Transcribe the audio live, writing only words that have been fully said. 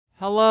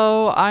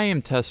Hello, I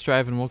am Test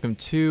Drive and welcome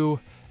to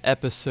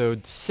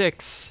episode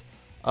 6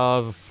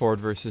 of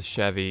Ford vs.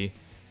 Chevy.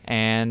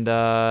 And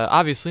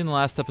obviously in the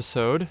last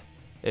episode,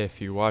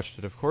 if you watched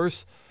it of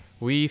course,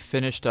 we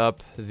finished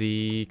up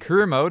the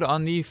career mode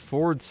on the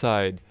Ford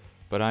side.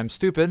 But I'm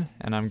stupid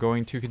and I'm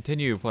going to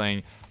continue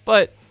playing.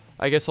 But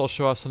I guess I'll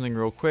show off something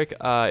real quick.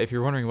 If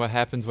you're wondering what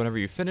happens whenever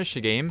you finish a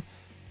game,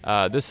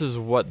 this is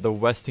what the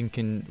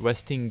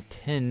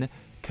Westington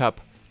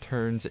Cup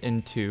turns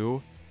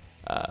into.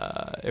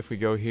 If we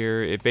go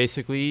here, it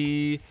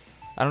basically,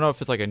 I don't know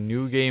if it's like a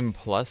new game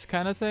plus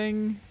kind of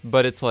thing,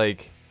 but it's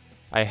like,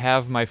 I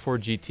have my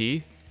Ford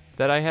GT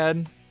that I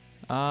had,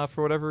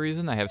 for whatever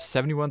reason. I have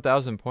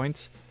 71,000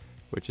 points,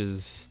 which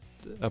is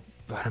a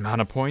bad amount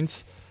of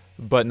points,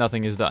 but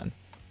nothing is done.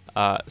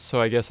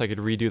 So I guess I could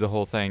redo the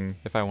whole thing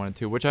if I wanted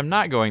to, which I'm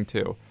not going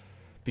to,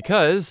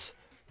 because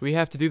we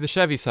have to do the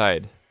Chevy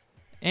side.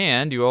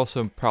 And you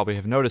also probably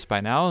have noticed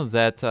by now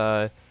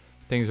that,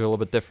 things are a little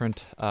bit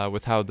different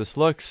with how this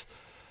looks.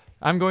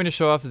 I'm going to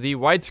show off the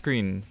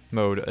widescreen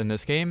mode in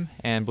this game,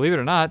 and believe it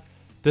or not,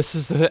 this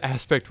is the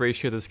aspect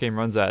ratio this game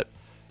runs at.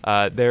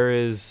 It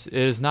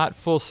is not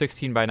full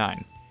 16 by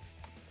 9.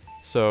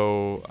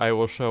 So I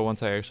will show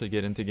once I actually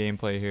get into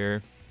gameplay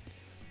here.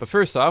 But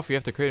first off, we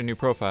have to create a new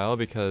profile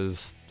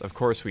because, of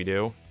course we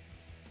do,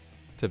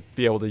 to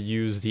be able to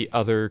use the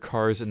other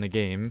cars in the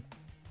game.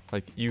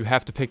 Like, you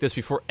have to pick this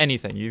before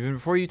anything. Even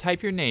before you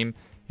type your name,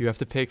 you have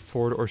to pick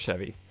Ford or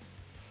Chevy.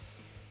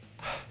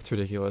 It's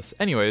ridiculous.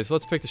 Anyways,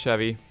 let's pick the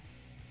Chevy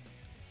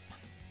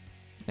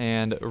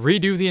and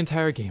redo the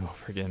entire game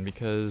over again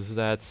because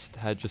that's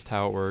just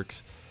how it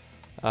works.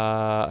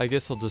 I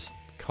guess I'll just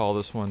call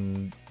this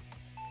one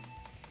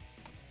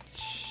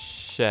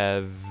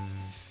Chev.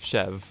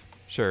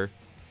 Sure.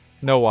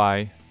 No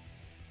why.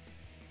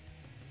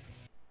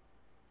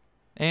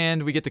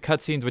 And we get the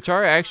cutscenes, which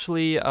are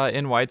actually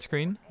in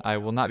widescreen. I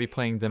will not be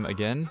playing them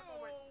again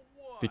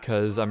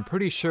because I'm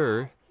pretty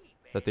sure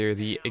that they're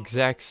the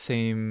exact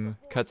same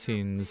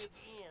cutscenes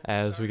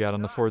as we got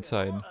on the Ford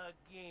side.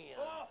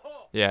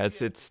 Yeah,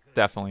 it's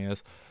definitely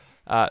is.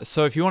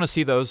 So if you want to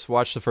see those,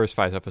 watch the first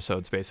 5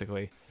 episodes,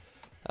 basically.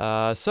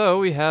 So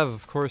we have,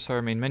 of course,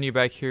 our main menu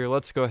back here.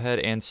 Let's go ahead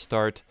and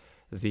start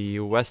the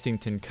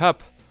Westington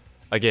Cup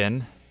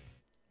again.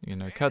 You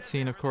know,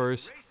 cutscene, of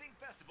course.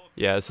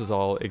 Yeah, this is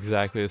all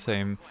exactly the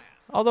same,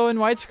 although in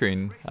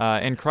widescreen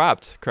and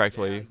cropped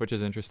correctly, which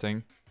is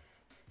interesting.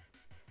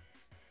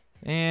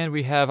 And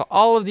we have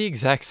all of the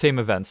exact same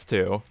events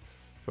too,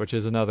 which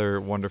is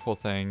another wonderful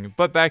thing.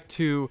 But back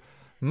to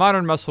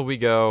Modern Muscle we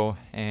go,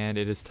 and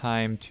it is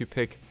time to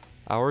pick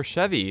our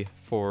Chevy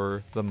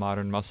for the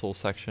Modern Muscle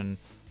section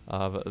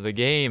of the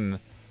game.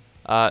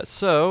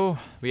 So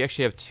we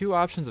actually have 2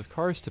 options of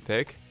cars to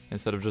pick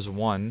instead of just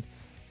one,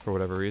 for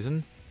whatever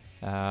reason.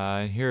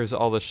 And here's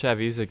all the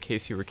Chevys in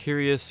case you were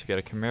curious. You got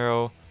a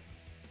Camaro,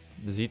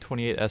 the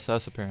Z28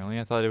 SS apparently.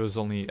 I thought it was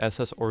only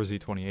SS or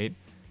Z28.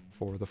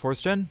 For the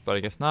 4th gen, but I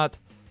guess not.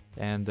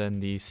 And then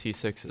the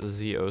C6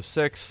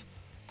 Z06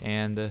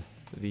 and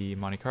the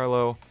Monte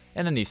Carlo,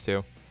 and then these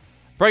 2.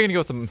 Probably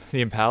gonna go with the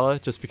Impala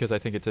just because I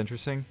think it's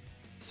interesting.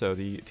 So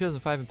the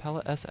 2005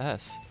 Impala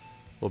SS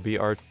will be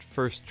our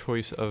first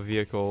choice of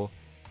vehicle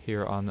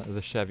here on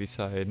the Chevy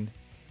side.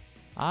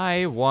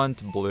 I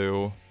want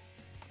blue,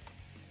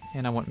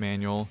 and I want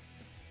manual.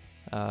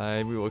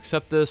 We will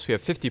accept this. We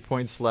have 50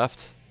 points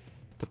left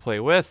to play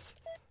with.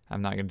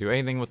 I'm not gonna do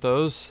anything with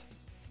those.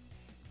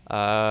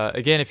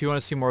 Again, if you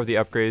want to see more of the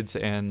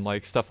upgrades and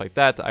like stuff like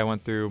that, I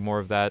went through more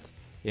of that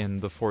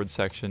in the Ford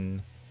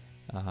section.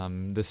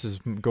 This is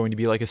going to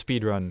be like a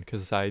speed run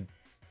because I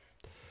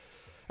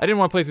didn't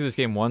want to play through this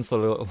game once, let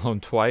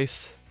alone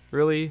twice,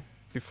 really,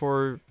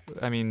 before.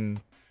 I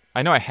mean,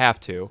 I know I have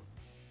to.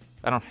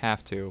 I don't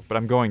have to, but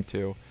I'm going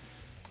to.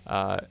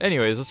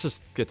 Anyways, let's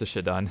just get this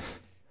shit done.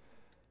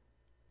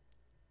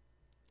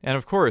 And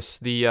of course,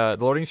 the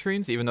loading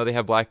screens, even though they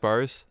have black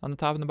bars on the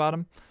top and the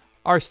bottom,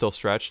 are still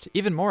stretched,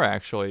 even more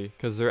actually,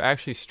 because they're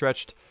actually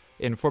stretched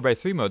in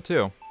 4x3 mode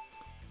too.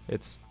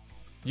 It's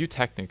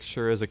Vtuber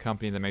sure is a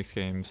company that makes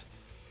games.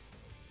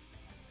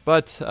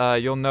 But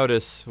you'll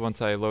notice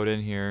once I load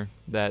in here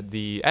that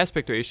the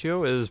aspect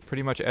ratio is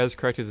pretty much as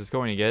correct as it's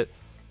going to get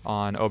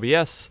on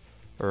OBS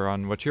or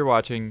on what you're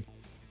watching,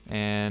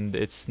 and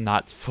it's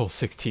not full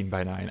 16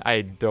 by 9.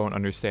 I don't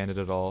understand it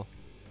at all.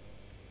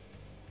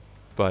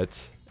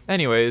 But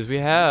anyways, we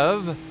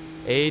have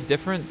a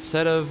different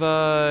set of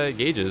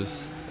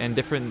gauges and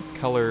different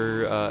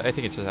color. I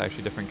think it's just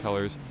actually different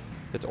colors.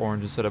 It's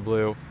orange instead of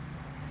blue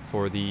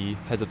for the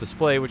heads-up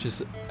display, which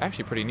is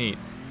actually pretty neat.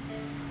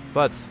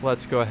 But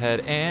let's go ahead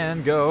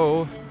and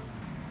go.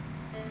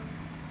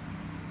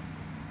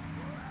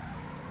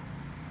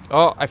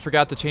 Oh, I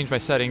forgot to change my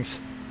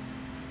settings.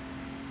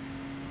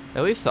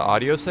 At least the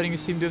audio settings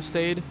seem to have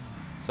stayed,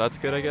 so that's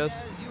good, I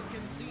guess.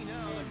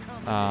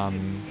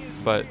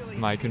 But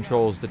my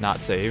controls did not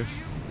save.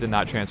 Did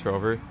not transfer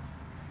over.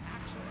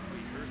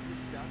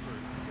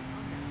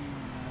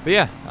 But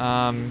yeah,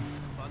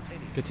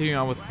 continuing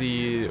on with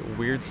the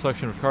weird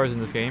selection of cars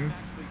in this game.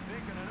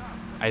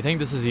 I think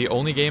this is the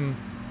only game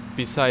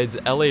besides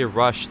LA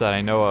Rush that I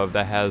know of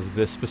that has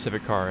this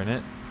specific car in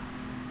it.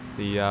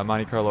 The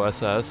Monte Carlo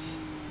SS,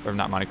 or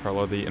not Monte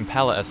Carlo, the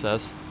Impala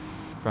SS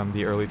from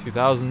the early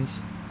 2000s.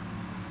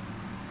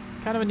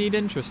 Kind of a neat,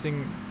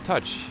 interesting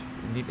touch.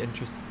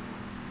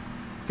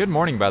 Good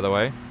morning, by the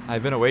way.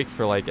 I've been awake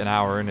for like an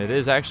hour, and it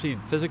is actually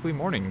physically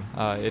morning.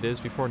 It is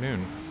before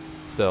noon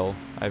still.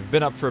 I've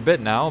been up for a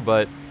bit now,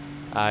 but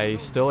I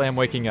still am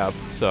waking up,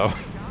 so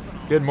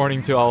good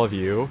morning to all of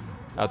you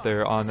out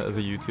there on the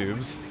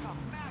YouTubes.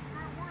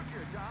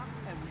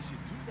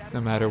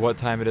 No matter what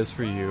time it is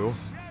for you.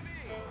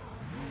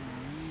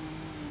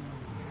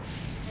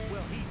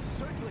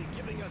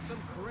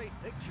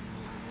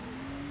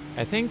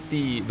 I think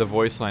the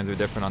voice lines are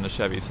different on the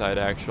Chevy side,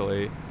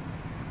 actually.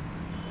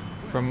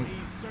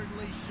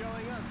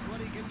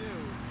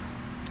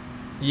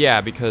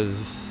 Yeah,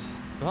 because,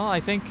 well, I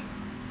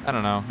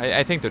don't know.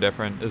 I think they're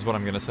different, is what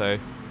I'm gonna say.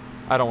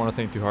 I don't want to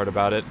think too hard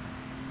about it.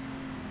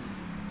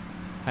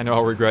 I know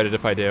I'll regret it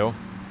if I do.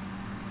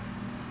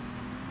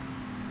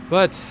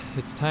 But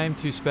it's time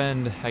to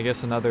spend, I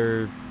guess,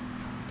 another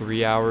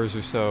 3 hours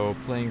or so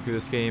playing through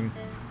this game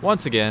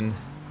once again.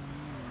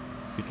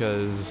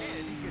 Because,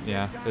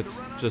 yeah,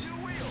 it's just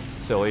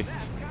silly.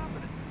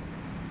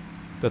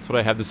 That's what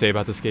I have to say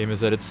about this game,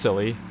 is that it's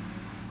silly.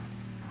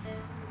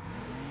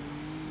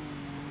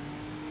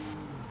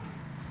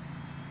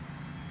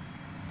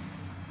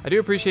 I do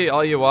appreciate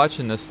all you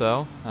watching this,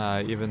 though,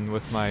 even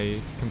with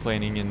my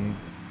complaining and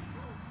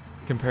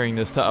comparing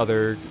this to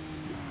other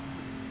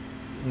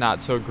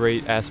not so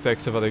great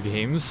aspects of other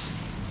games.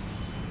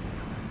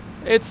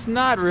 It's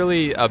not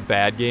really a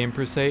bad game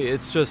per se,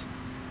 it's just,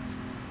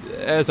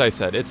 as I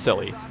said, it's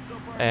silly.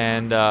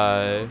 And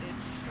I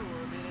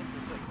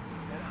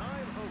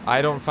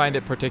don't find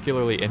it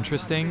particularly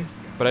interesting,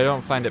 but I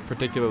don't find it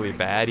particularly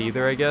bad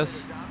either, I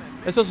guess.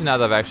 Especially now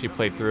that I've actually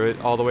played through it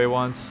all the way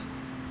once.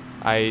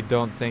 I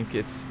don't think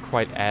it's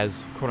quite as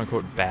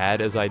quote-unquote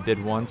bad as I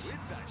did once.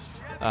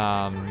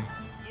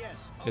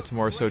 It's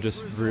more so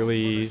just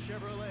really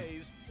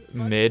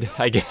mid,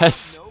 I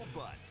guess.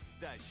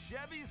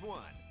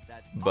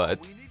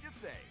 But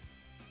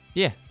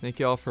yeah, thank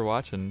you all for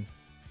watching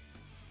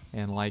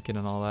and liking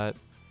and all that.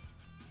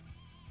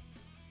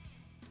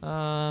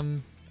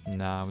 No,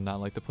 I would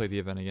not like to play the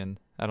event again.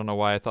 I don't know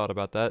why I thought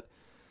about that.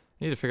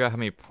 I need to figure out how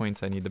many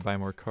points I need to buy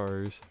more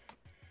cars.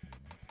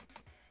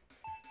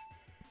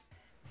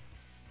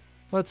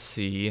 Let's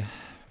see.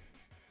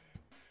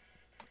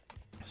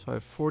 So I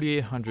have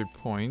 4,800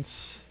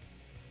 points.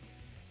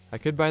 I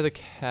could buy the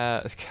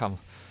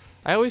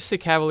I always say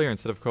Cavalier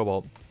instead of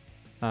Cobalt.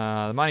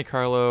 The Monte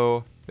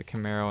Carlo, the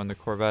Camaro, and the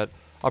Corvette.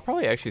 I'll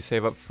probably actually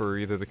save up for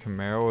either the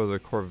Camaro or the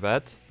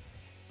Corvette.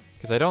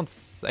 Because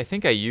I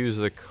think I use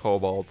the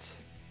Cobalt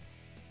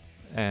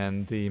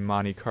and the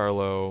Monte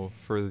Carlo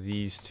for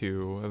these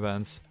two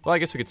events. Well, I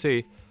guess we could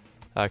see.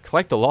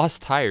 Collect the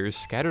lost tires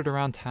scattered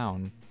around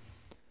town.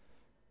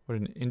 What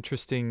an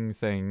interesting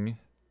thing.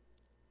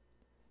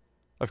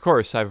 Of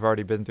course, I've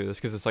already been through this,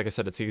 because it's like I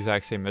said, it's the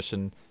exact same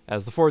mission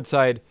as the Ford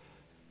side,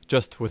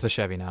 just with a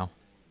Chevy now.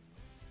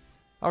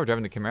 Oh, we're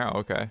driving the Camaro,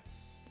 okay.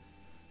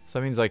 So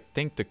that means I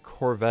think the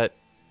Corvette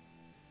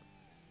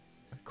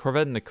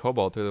and the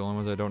Cobalt are the only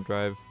ones I don't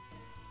drive,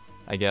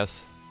 I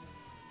guess.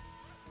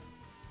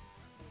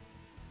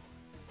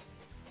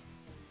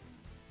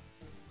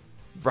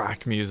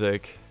 Rock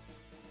music.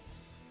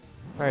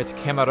 Alright, the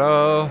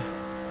Camaro.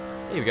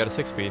 Hey, we got a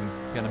 6-speed.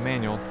 We got a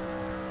manual.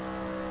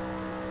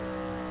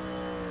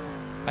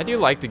 I do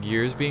like the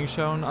gears being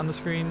shown on the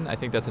screen. I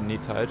think that's a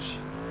neat touch.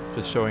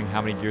 Just showing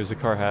how many gears the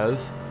car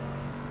has.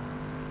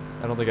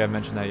 I don't think I've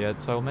mentioned that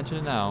yet, so I'll mention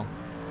it now.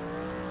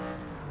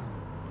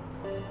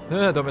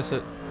 Don't miss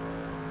it.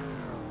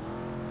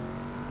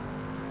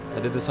 I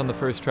did this on the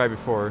first try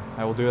before.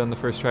 I will do it on the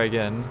first try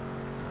again.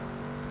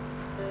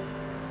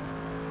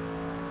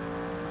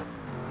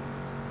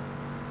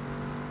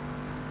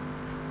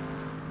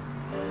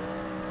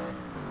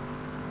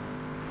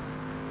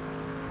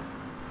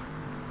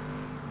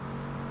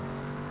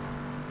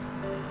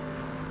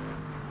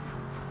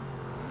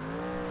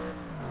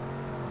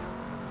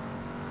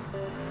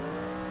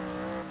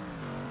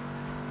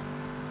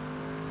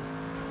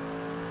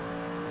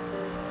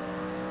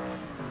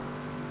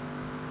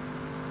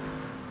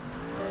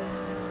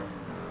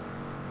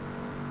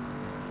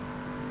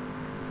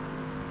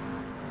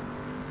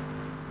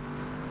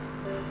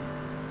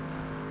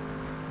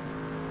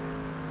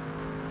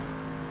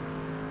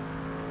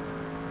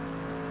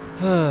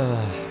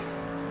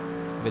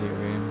 Video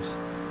games.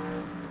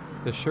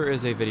 This sure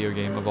is a video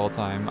game of all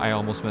time. I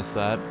almost missed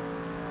that.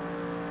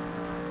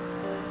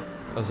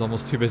 I was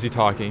almost too busy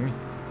talking.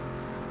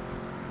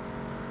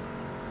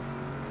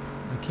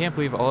 I can't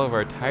believe all of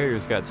our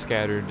tires got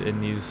scattered in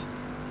these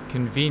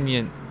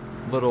convenient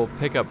little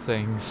pickup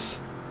things.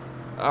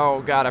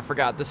 Oh god, I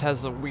forgot this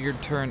has a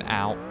weird turn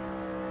out.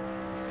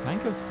 Can I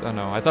go? Oh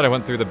no, I thought I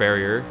went through the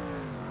barrier.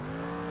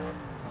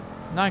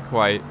 Not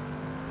quite.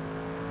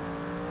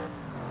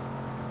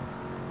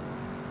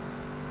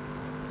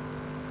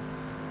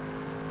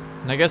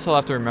 And I guess I'll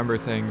have to remember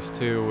things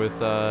too with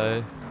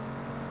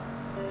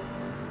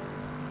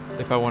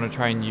if I want to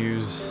try and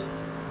use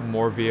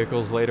more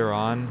vehicles later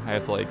on, I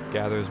have to like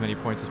gather as many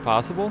points as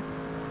possible.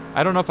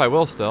 I don't know if I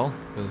will still,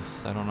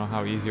 because I don't know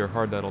how easy or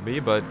hard that'll be,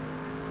 but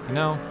you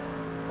know,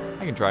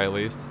 I can try at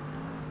least.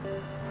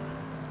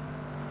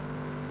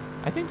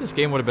 I think this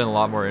game would have been a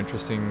lot more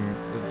interesting.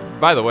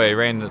 By the way,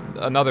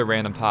 another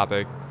random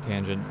topic,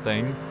 tangent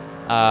thing.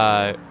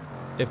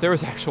 If there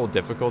was actual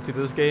difficulty to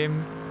this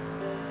game,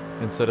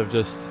 instead of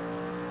just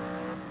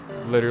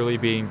literally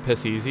being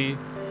piss easy,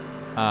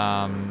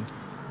 that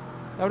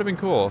would have been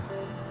cool.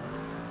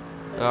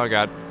 Oh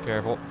god,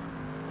 careful.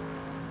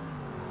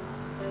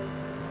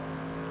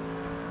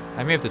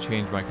 I may have to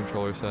change my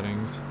controller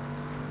settings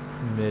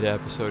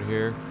mid-episode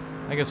here.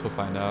 I guess we'll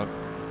find out.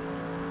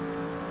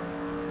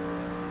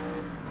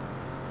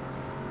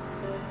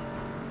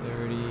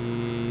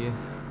 30...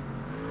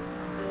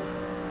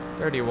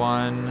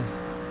 31...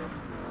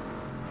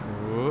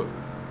 Ooh,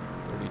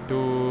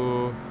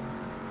 32...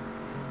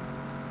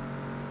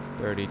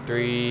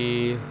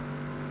 33...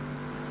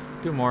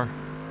 Two more.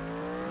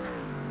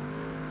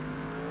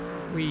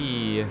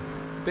 Whee!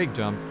 Big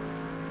jump.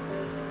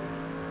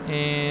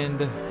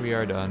 And we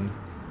are done.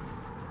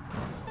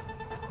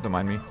 Don't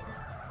mind me.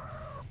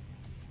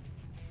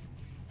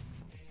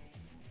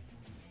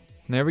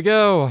 And there we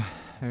go.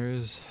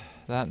 There's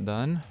that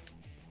done.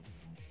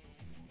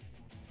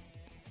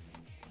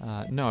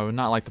 No, I would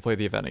not like to play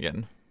the event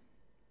again.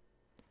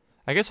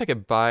 I guess I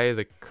could buy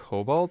the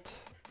Cobalt.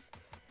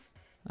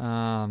 We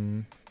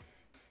do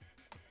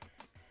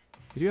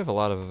have a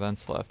lot of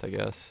events left, I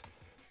guess.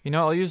 You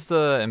know, I'll use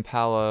the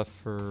Impala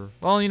for...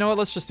 Well, you know what?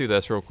 Let's just do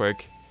this real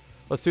quick.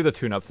 Let's do the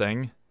tune-up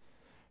thing.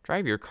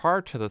 Drive your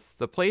car to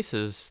the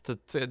places to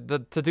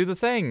do the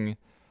thing.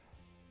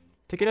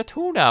 To get a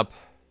tune-up.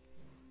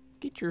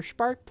 Get your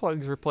spark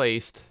plugs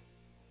replaced.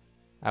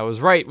 I was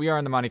right. We are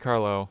in the Monte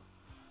Carlo.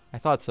 I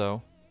thought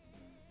so.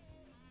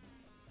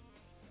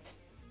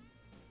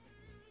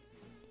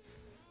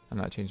 I'm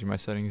not changing my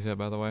settings yet,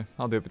 by the way.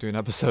 I'll do it between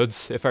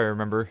episodes, if I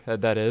remember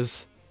that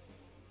is.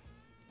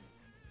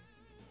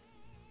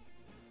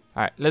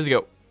 Alright, let's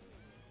go.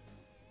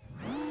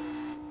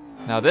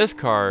 Now this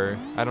car,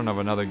 I don't know of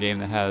another game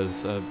that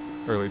has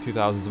early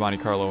 2000s Monte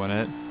Carlo in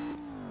it.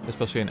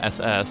 Especially an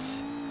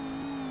SS.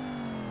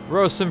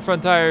 Roast some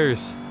front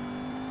tires!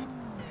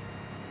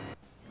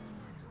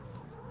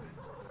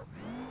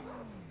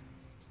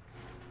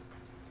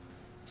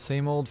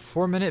 Same old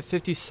 4-minute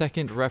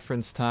 50-second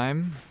reference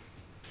time.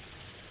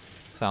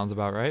 Sounds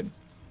about right.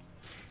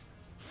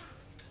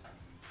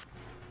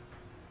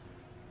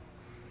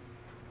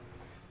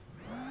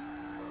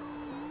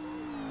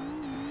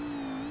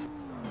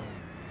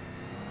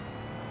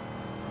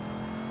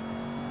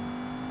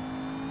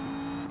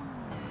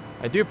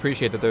 I do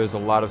appreciate that there's a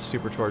lot of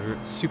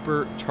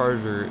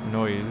supercharger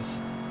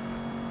noise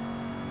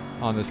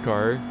on this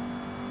car.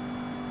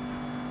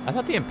 I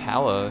thought the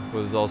Impala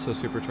was also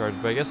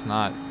supercharged, but I guess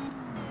not.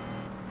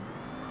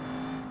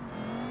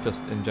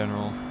 Just in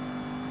general.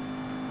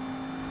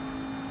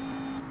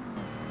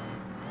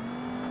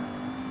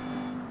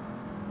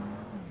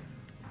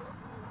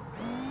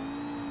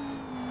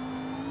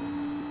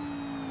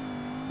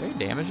 Did I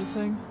damage this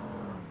thing?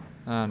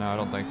 Oh, no, I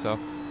don't think so.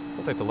 I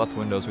don't think the left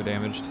windows were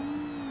damaged.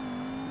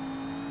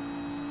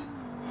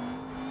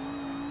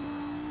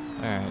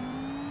 Alright.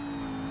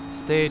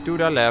 Stay to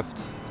the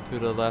left. To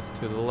the left,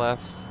 to the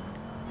left.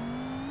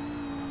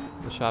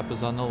 The shop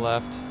is on the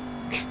left.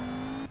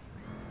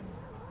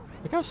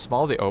 Look how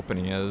small the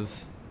opening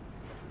is.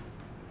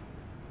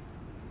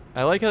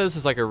 I like how this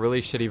is like a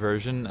really shitty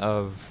version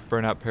of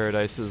Burnout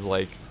Paradise's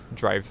like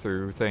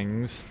drive-through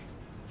things.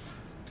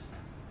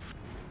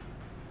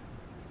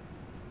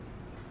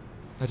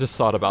 I just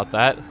thought about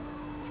that.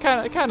 It's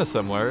kind of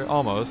similar,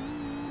 almost.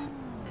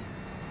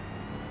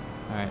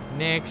 All right,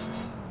 next.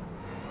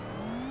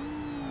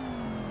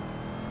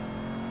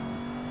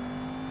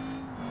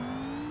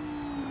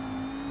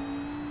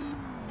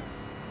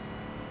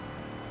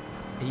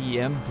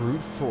 EM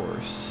brute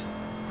force.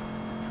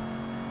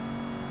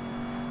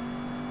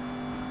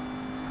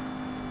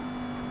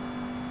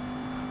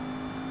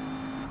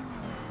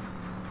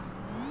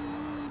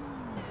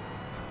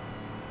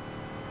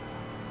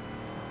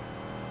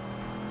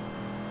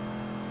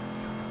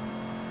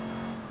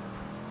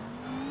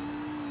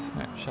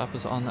 Alright, shop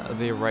is on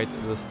the right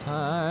this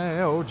time.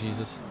 Oh,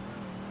 Jesus.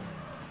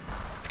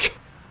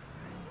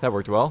 That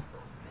worked well.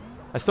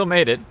 I still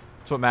made it.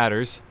 That's what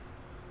matters.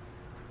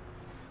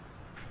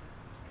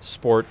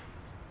 Sport.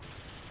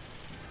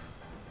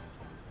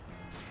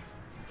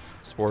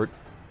 Sport.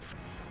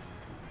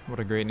 What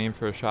a great name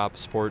for a shop,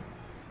 Sport.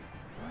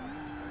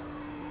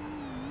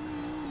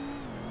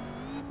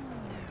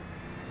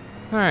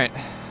 Alright.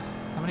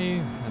 How many?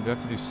 Do I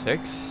have to do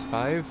 6?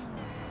 5?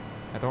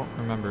 I don't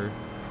remember.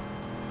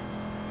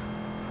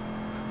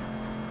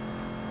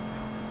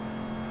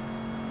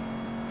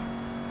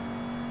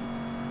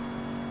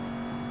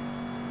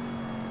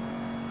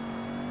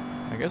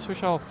 I guess we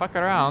shall fuck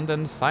around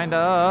and find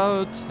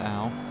out.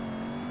 Ow.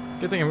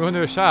 Good thing I'm going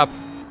to a shop.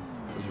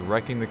 I was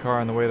wrecking the car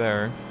on the way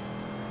there.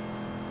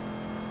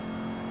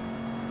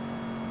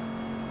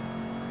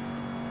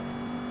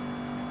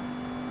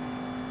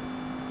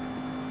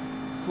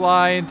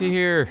 Fly into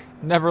here.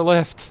 Never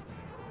lift.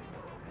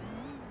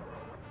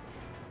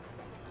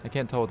 I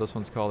can't tell what this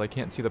one's called. I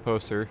can't see the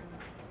poster.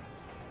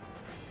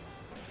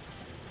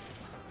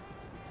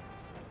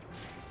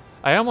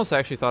 I almost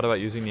actually thought about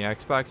using the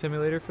Xbox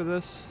emulator for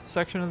this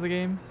section of the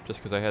game,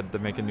 just because I had to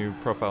make a new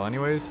profile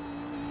anyways.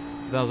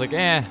 Then I was like,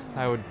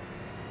 I would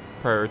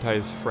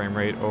prioritize frame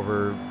rate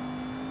over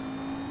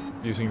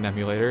using an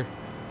emulator.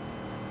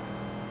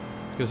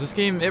 Because this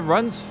game, it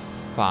runs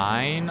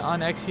fine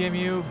on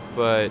XEMU,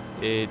 but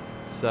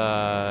it's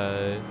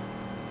a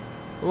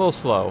little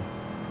slow.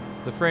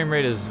 The frame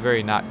rate is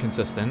very not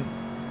consistent.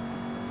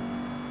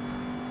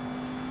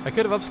 I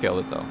could have upscaled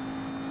it though.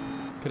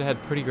 Could have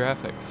had pretty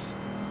graphics.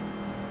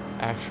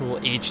 Actual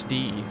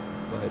HD,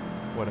 but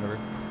whatever.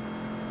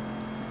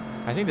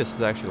 I think this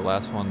is actually the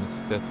last one, this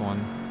 5th one.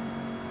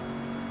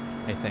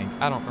 I think.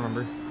 I don't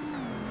remember.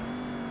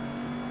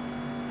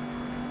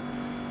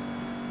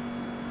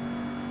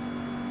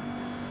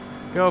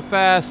 Go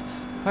fast.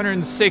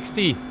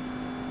 160.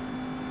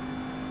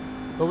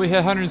 Will we hit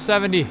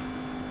 170?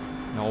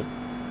 Nope.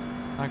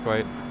 Not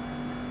quite.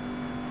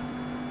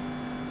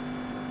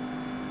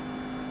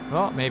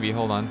 Well, maybe.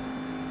 Hold on.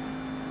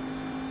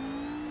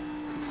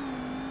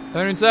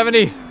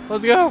 170.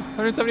 Let's go.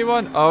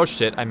 171. Oh,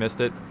 shit. I missed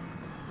it.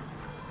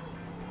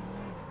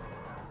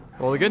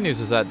 Well, the good news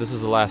is that this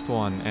is the last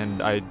one,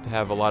 and I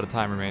have a lot of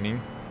time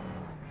remaining.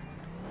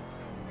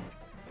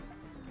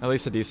 At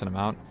least a decent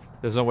amount.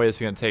 There's no way it's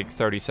going to take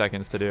 30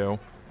 seconds to do.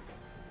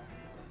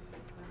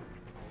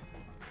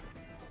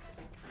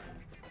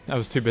 I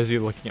was too busy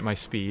looking at my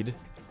speed.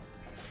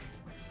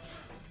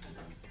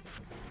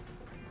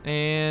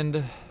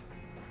 And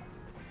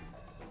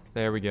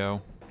there we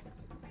go.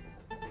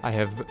 I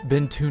have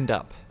been tuned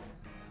up.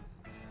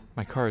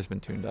 My car has been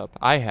tuned up.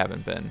 I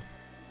haven't been.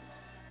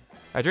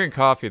 I drink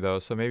coffee though,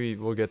 so maybe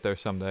we'll get there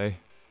someday.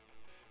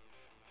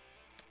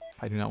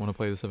 I do not want to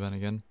play this event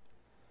again.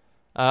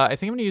 I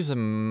think I'm going to use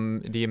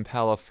the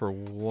Impala for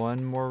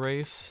one more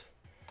race.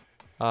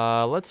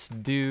 Let's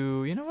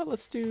do... You know what?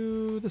 Let's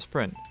do the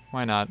sprint.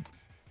 Why not?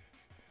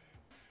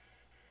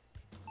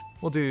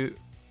 We'll do...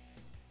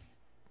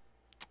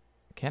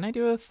 Can I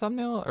do a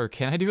thumbnail? Or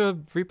can I do a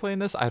replay in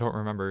this? I don't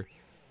remember.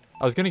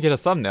 I was going to get a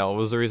thumbnail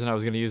was the reason I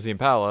was going to use the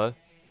Impala.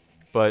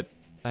 But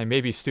I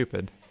may be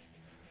stupid.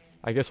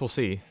 I guess we'll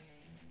see.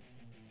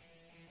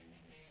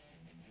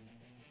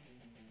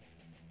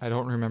 I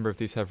don't remember if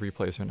these have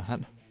replays or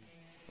not.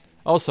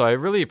 Also, I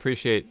really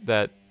appreciate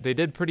that they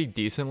did pretty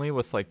decently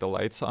with like the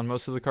lights on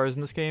most of the cars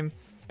in this game,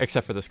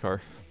 except for this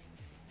car.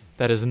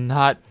 That is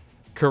not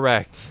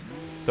correct.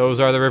 Those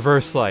are the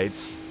reverse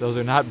lights. Those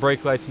are not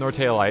brake lights nor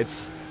tail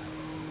lights.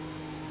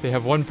 They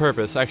have one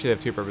purpose. Actually, they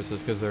have two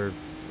purposes because they're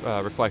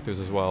reflectors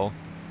as well.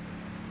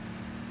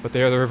 But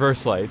they are the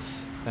reverse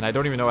lights, and I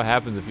don't even know what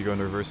happens if you go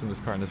into reverse in this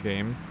car in this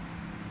game.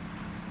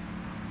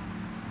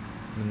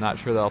 I'm not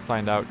sure that I'll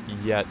find out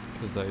yet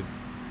because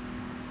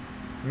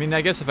I mean,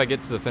 I guess if I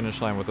get to the finish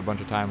line with a bunch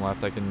of time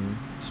left, I can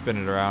spin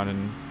it around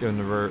and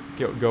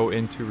go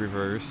into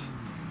reverse.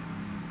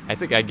 I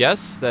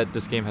guess that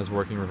this game has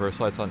working reverse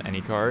lights on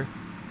any car.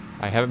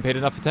 I haven't paid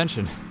enough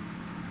attention.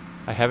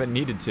 I haven't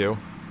needed to.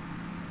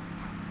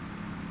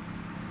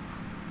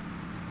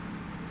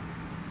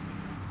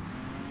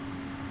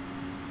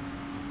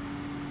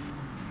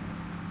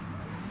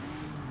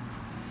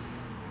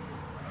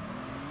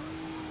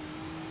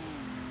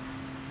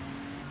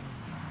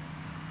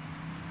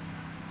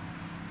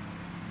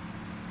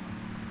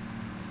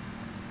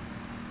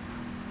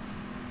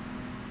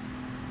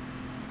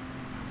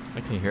 I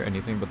can't hear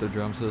anything but the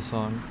drums of the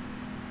song.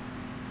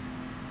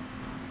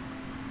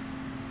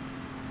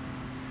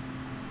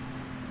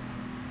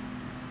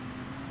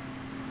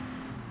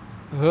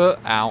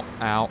 Ow,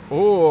 ow,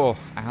 oh,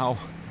 ow.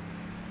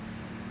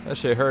 That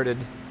shit hurted.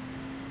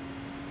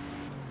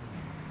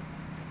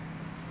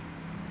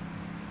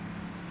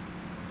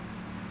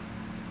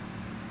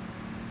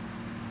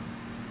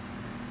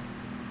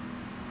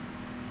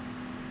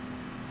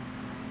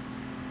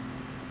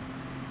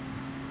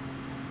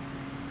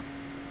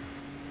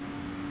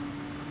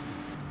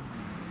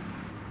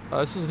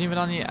 This wasn't even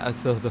on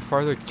the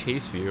farther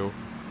chase view.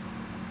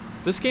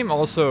 This game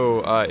also,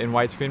 in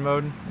widescreen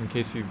mode, in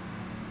case you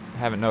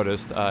haven't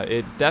noticed,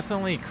 it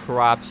definitely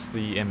crops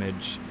the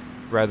image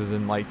rather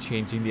than like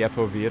changing the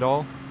FOV at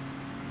all.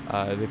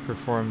 They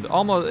performed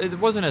almost, it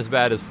wasn't as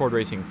bad as Ford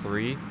Racing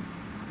 3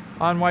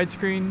 on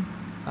widescreen,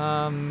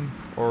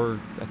 or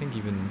I think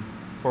even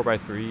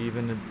 4x3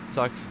 even, it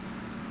sucks.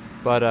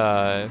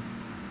 But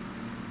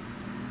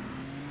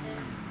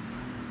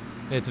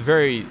it's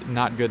very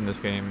not good in this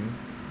game.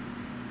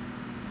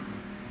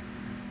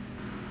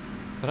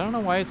 But I don't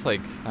know why it's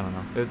like, I don't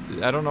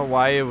know. I don't know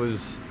why it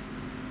was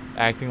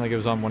acting like it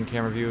was on one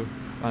camera view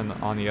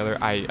on the other.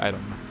 I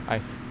don't know.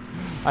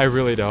 I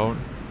really don't.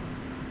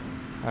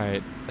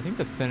 Alright, I think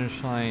the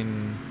finish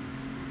line,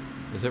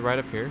 is it right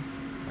up here?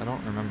 I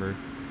don't remember.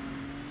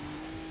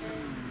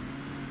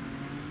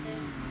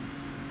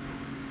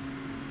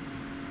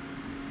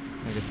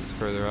 I guess it's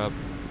further up.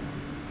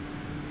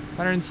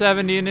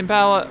 170 in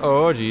Impala.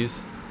 Oh, geez.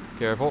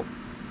 Careful.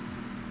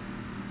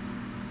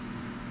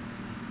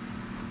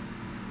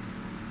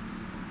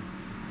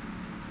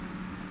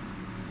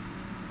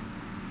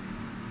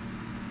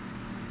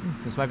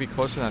 This might be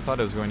closer than I thought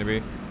it was going to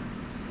be.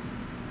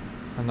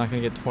 I'm not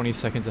going to get 20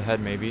 seconds ahead,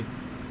 maybe.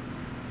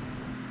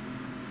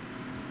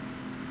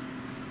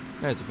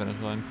 There's the finish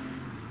line.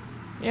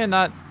 Yeah,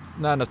 not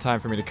enough time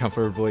for me to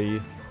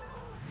comfortably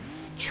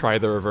try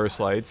the reverse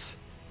lights.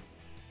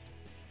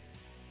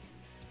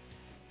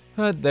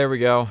 But there we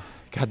go.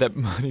 God, that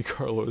Monte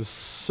Carlo is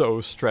so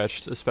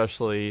stretched,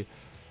 especially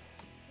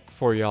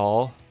for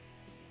y'all.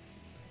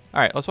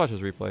 Alright, let's watch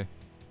this replay.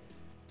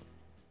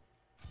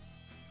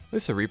 At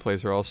least the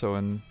replays are also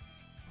in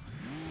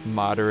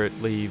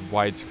moderately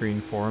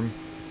widescreen form.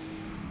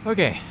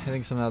 Okay, I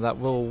think somehow that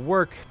will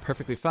work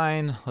perfectly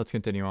fine. Let's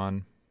continue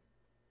on.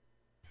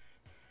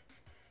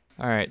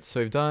 Alright, so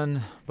we've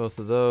done both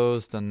of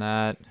those, done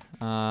that.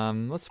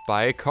 Let's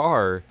buy a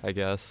car, I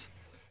guess.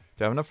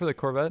 Do I have enough for the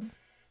Corvette?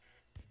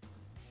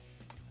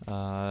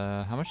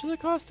 How much does it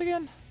cost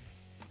again?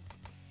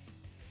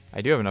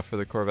 I do have enough for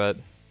the Corvette.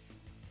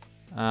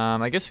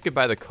 I guess we could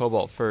buy the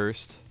Cobalt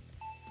first.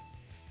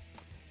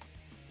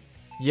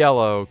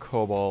 Yellow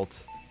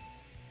Cobalt.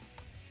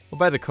 We'll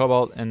buy the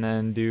Cobalt and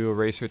then do a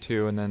race or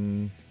two and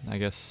then, I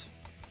guess,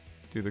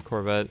 do the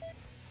Corvette.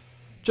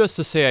 Just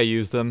to say I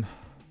used them.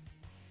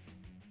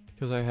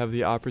 Because I have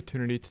the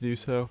opportunity to do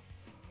so.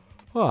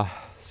 Oh,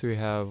 so we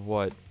have,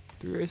 what,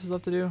 3 races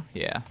left to do?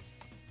 Yeah.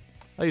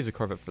 I'll use the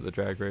Corvette for the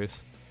drag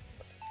race.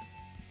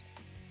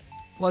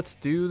 Let's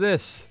do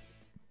this.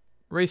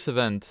 Race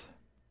event.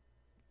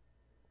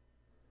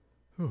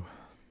 Whew.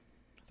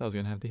 I thought I was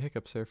going to have the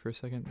hiccups there for a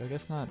second, but I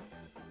guess not.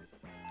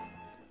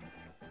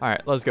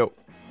 Alright, let's go.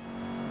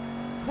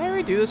 Can I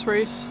redo this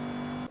race?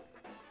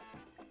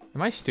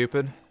 Am I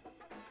stupid?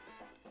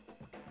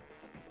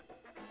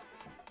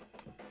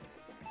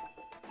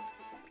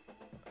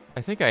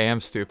 I think I am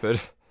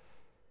stupid.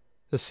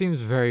 This seems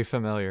very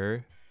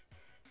familiar.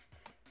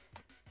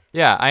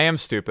 Yeah, I am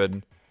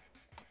stupid.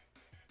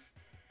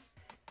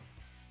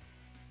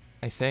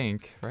 I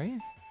think, right?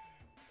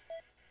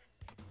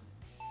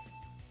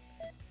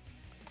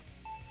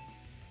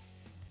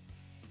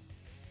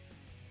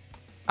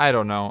 I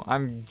don't know.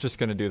 I'm just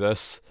gonna do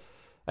this.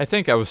 I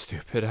think I was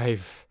stupid.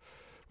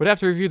 Would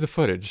have to review the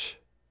footage.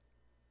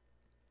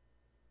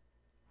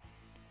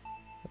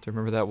 Have to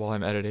remember that while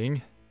I'm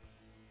editing.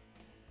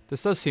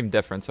 This does seem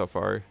different so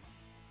far.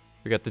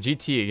 We got the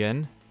GT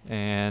again,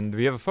 and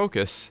we have a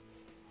Focus.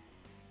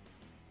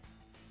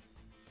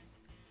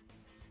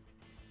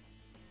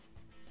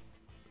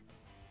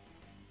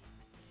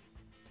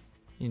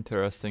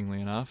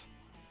 Interestingly enough.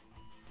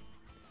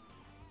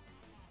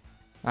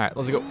 Alright,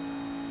 let's go.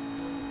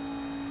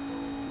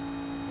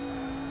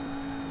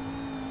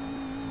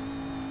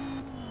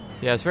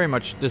 Yeah, it's very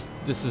much, this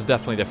is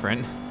definitely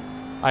different.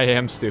 I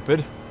am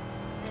stupid,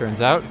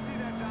 turns out.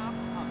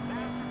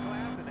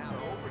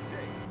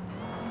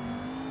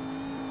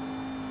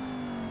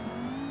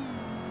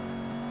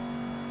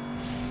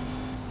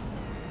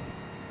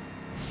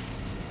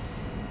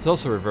 It's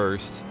also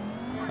reversed,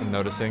 I'm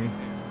noticing.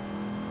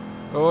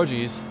 Oh,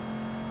 jeez.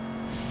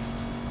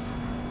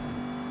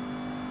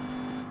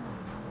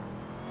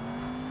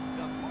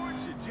 The Ford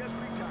should just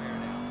retire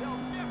now. They'll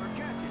never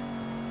catch it.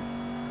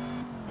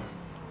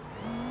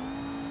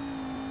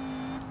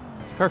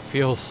 This car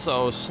feels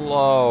so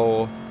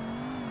slow.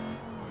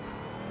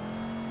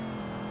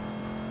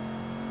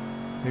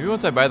 Maybe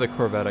once I buy the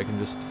Corvette, I can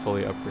just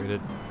fully upgrade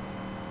it.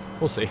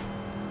 We'll see.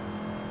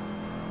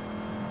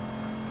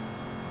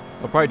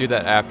 I'll probably do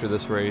that after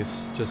this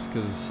race, just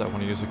because I want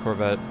to use the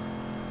Corvette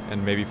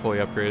and maybe fully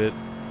upgrade it.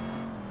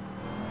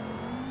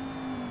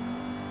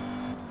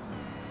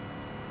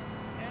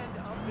 And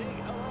a big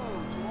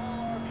hello to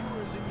all our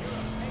viewers in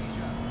Europe,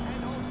 Asia,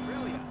 and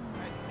Australia,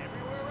 and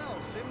everywhere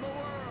else in the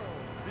world.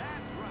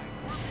 That's right,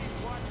 we're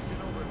being watched in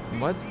over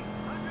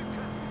 1,500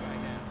 countries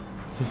right now.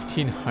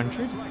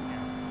 1,500? Right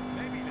now.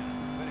 Maybe not,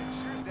 but it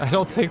sure sounds I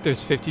don't good. think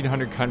there's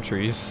 1,500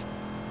 countries.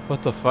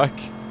 What the fuck?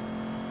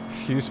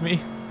 Excuse me?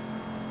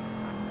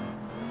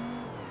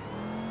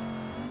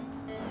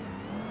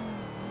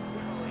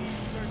 Well, he's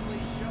certainly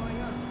showing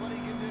us what he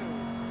can do.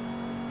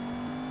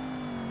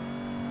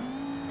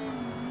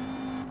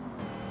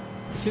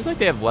 It seems like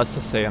they have less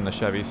to say on the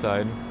Chevy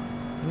side.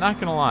 I'm not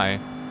gonna lie.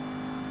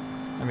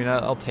 I mean,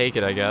 I'll take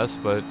it, I guess,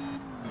 but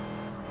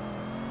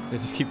they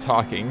just keep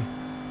talking.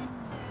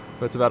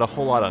 But it's about a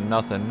whole lot of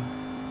nothing.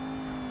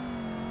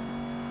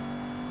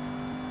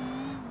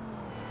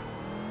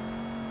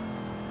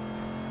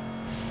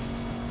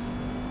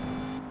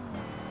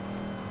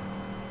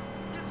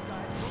 This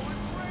guy's going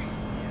great.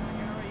 Yeah,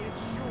 Gary, it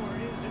sure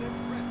is an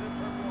impressive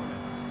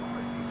performance. Of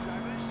course, he's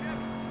driving a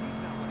Chevy. He's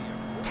not one of your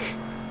boys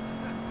drivers.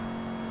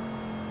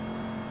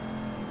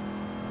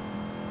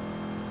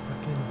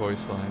 Fucking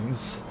voice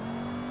lines.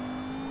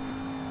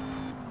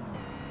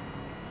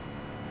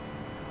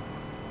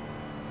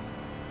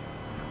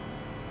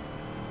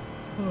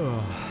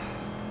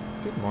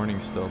 Good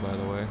morning still, by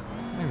the way.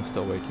 I'm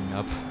still waking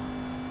up.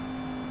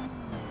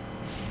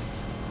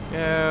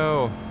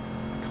 Yo!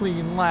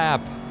 Clean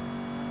lap!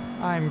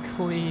 I'm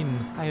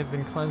clean. I have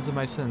been cleansed of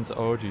my sins.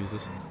 Oh,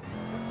 Jesus.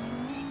 What's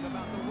unique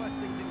about the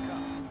Westington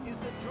Cup is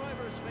that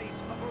drivers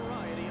face a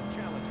variety of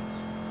challenges.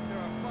 There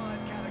are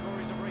 5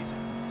 categories of racing,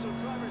 so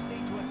drivers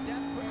need to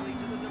adapt quickly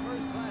to the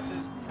diverse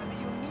classes and the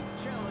unique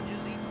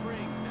challenges each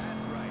brings.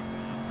 That's right.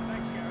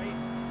 Thanks, Gary.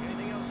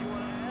 Anything else you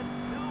want to add?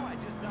 No, I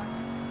just thought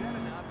you'd set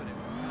it up and it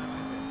was time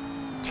I said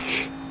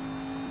something.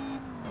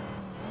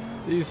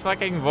 These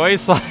fucking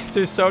voice lines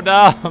are so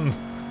dumb.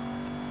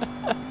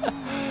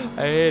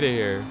 I hate it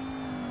here.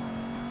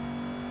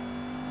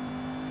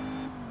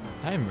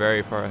 I am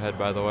very far ahead,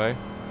 by the way.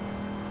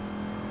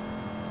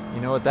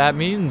 You know what that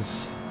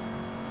means?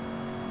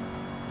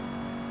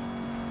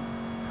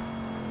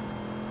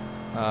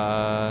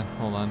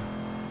 Hold on.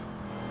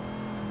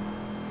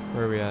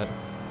 Where are we at?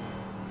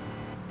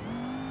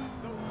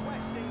 The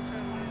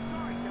Westington is...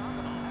 Sorry, Tom,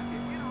 but I'll have to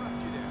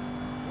interrupt you there.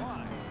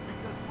 Why?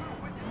 Because we're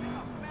witnessing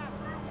a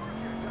master at work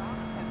here, Tom,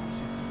 and we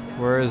should do that.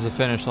 Where is the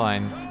finish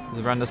line? Is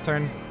it around this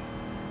turn? I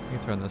think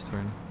it's around this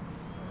turn.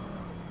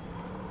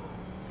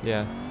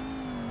 Yeah.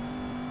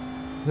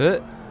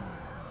 That's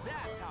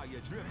how you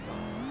drift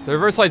on. The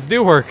reverse lights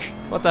do work.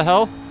 What the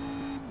hell?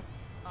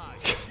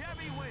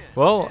 Chevy wins.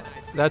 Well, And I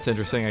see that's you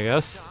interesting, I say,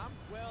 guess. Tom.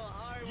 Well,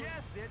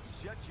 yes, it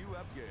shut you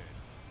up good.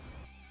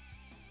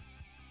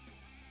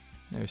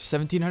 There's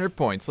 1,700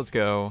 points. Let's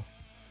go.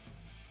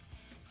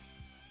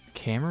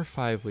 Camera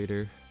 5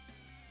 liter.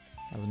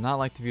 I would not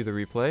like to view the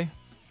replay.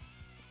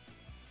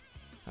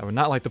 I would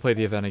not like to play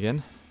the event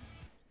again.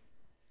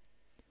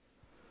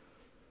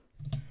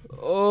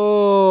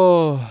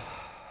 Oh.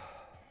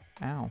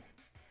 Ow.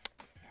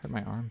 Hurt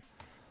my arm.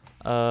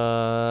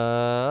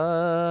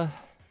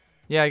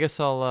 Yeah, I guess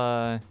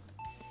I'll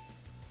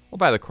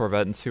buy the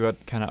Corvette and see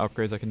what kind of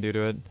upgrades I can do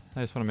to it.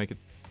 I just want to make it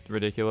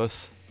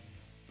ridiculous.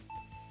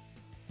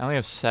 I only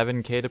have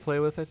 7K to play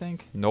with, I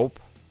think. Nope.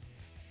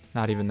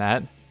 Not even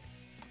that.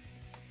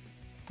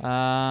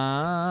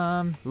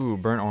 Ooh,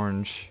 burnt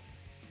orange.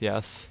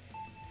 Yes.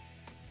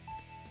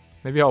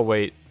 Maybe I'll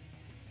wait.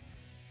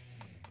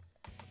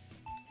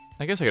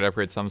 I guess I could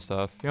upgrade some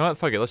stuff. You know what?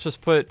 Fuck it. Let's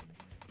just put...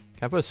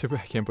 Can I put a super...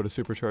 I can't put a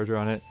supercharger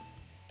on it.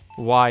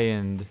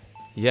 Y-end.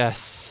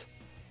 Yes.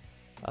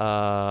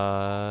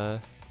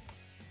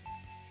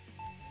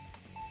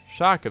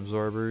 Shock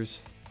absorbers.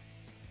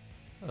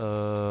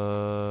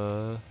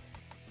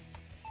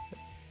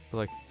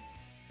 Like...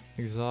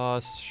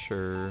 Exhaust?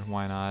 Sure.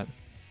 Why not?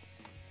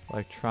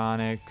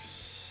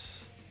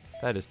 Electronics...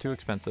 That is too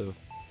expensive.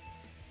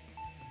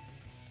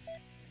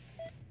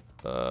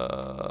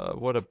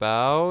 What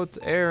about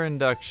air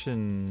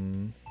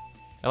induction?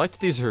 I like that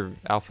these are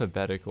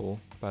alphabetical,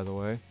 by the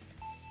way.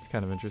 It's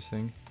kind of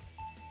interesting.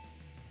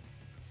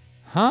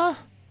 Huh?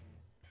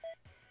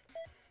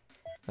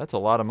 That's a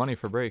lot of money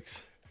for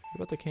brakes.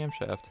 What about the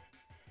camshaft?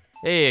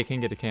 Hey, I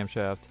can get a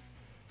camshaft.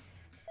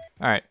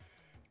 Alright.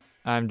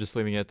 I'm just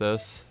leaving it at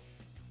this.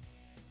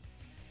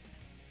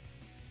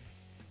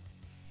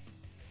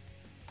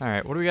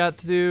 Alright, what do we got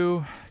to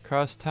do?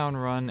 Crosstown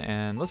run,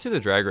 and let's do the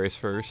drag race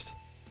first.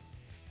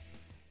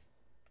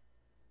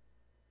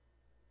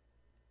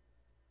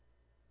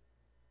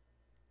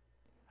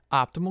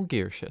 Optimal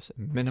gear shifts,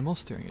 minimal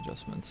steering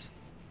adjustments.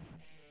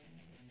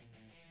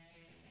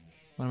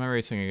 What am I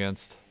racing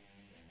against?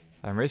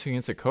 I'm racing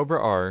against a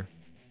Cobra R.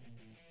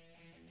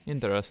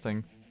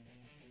 Interesting.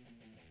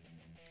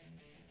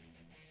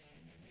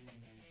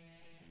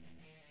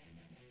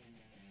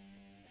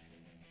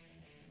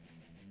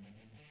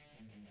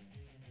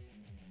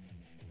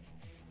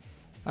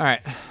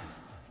 Alright,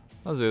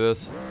 let's do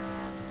this.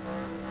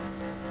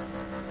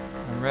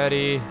 I'm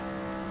ready.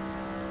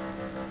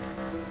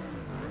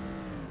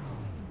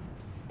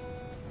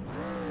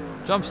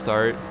 Jump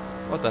start.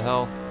 What the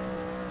hell?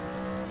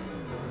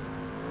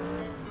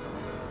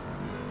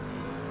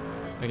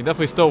 I can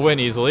definitely still win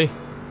easily.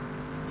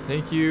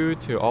 Thank you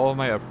to all of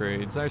my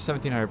upgrades. There's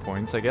 1,700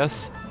 points, I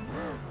guess.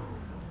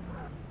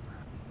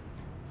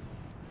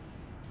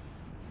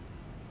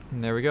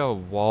 And there we go.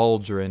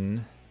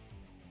 Waldron.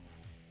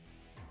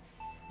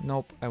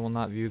 Nope, I will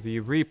not view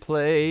the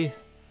replay.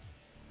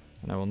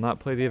 And I will not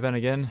play the event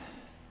again.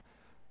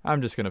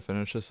 I'm just gonna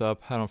finish this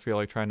up. I don't feel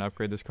like trying to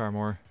upgrade this car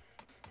more.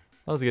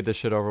 Let's get this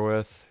shit over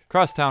with.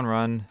 Crosstown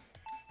run.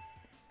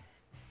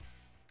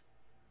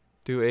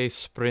 Do a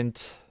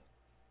sprint.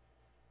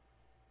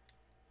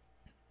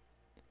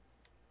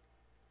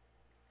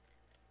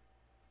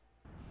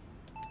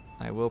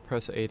 I will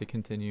press A to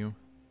continue.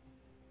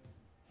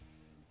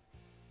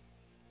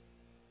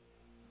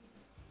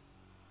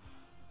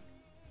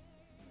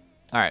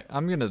 Alright,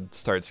 I'm gonna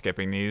start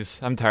skipping these.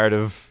 I'm tired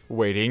of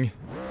waiting.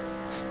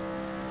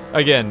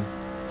 Again,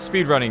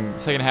 speedrunning,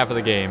 second half of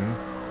the game.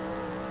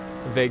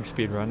 Vague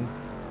speedrun.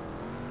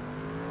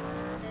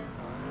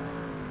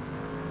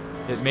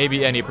 It may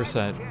be any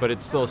percent, but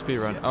it's still a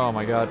speedrun. Oh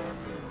my god.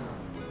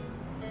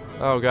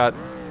 Oh god.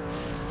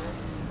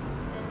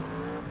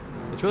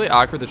 The It's really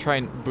awkward to try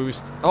and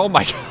boost. Oh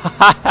my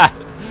god!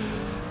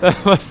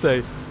 That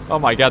Mustang. Oh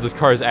my god, this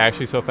car is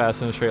actually so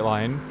fast in a straight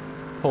line.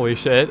 Holy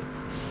shit.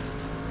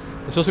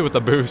 Especially with the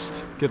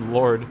boost. Good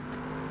lord.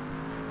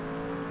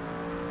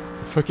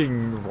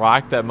 Fucking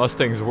rocked that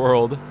Mustang's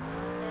world.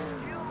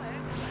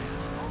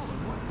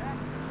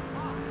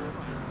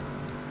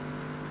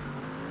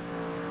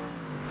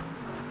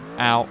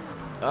 Ow.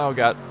 Oh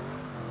god.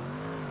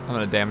 I'm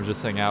gonna damage this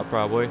thing out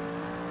probably.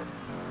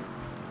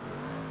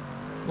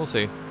 We'll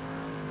see.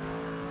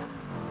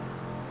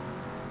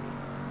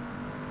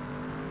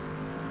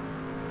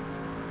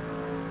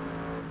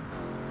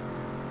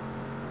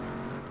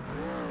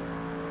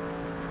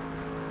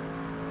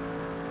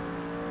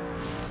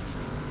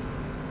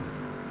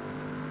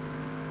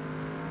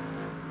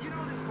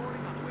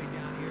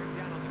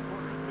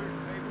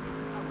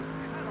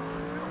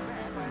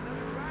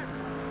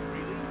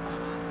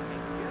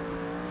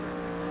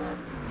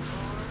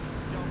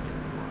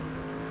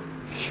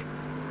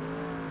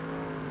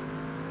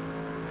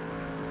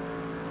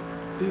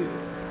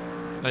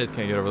 I just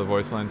can't get over the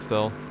voice line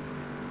still.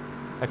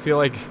 I feel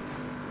like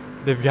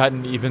they've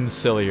gotten even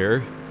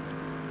sillier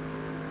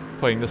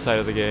playing this side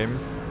of the game.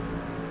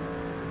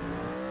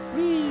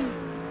 Whee!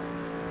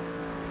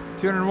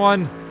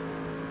 201.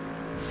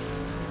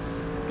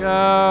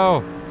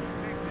 Go!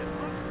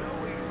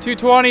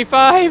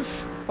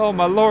 225! Oh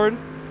my lord.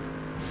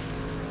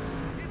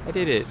 I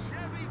did it.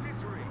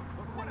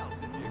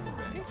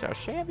 It's a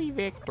Chevy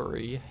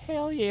victory.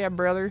 Hell yeah,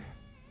 brother.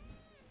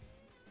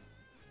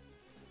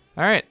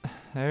 Alright,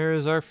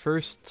 there's our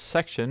first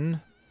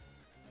section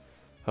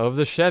of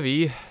the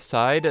Chevy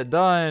side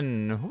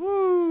done.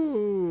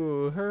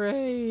 Woo!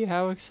 Hooray!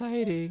 How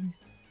exciting!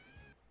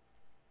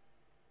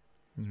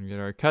 We get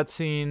our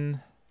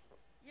cutscene.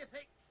 You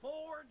think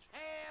Fords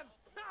have?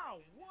 No,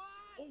 what?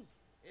 Oh,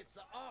 it's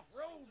the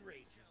off-road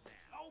races now.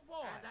 Oh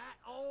boy. And that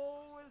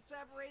always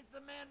separates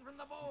the men from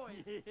the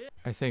boys.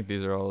 I think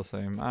these are all the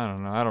same. I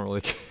don't know. I don't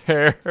really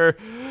care.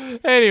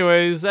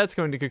 Anyways, that's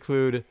going to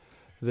conclude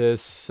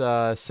this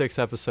 6th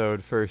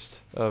episode first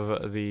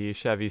of the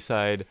Chevy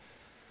side.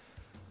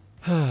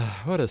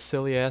 What a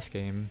silly ass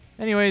game.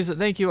 Anyways,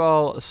 thank you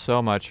all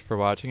so much for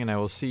watching, and I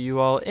will see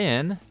you all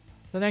in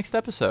the next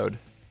episode.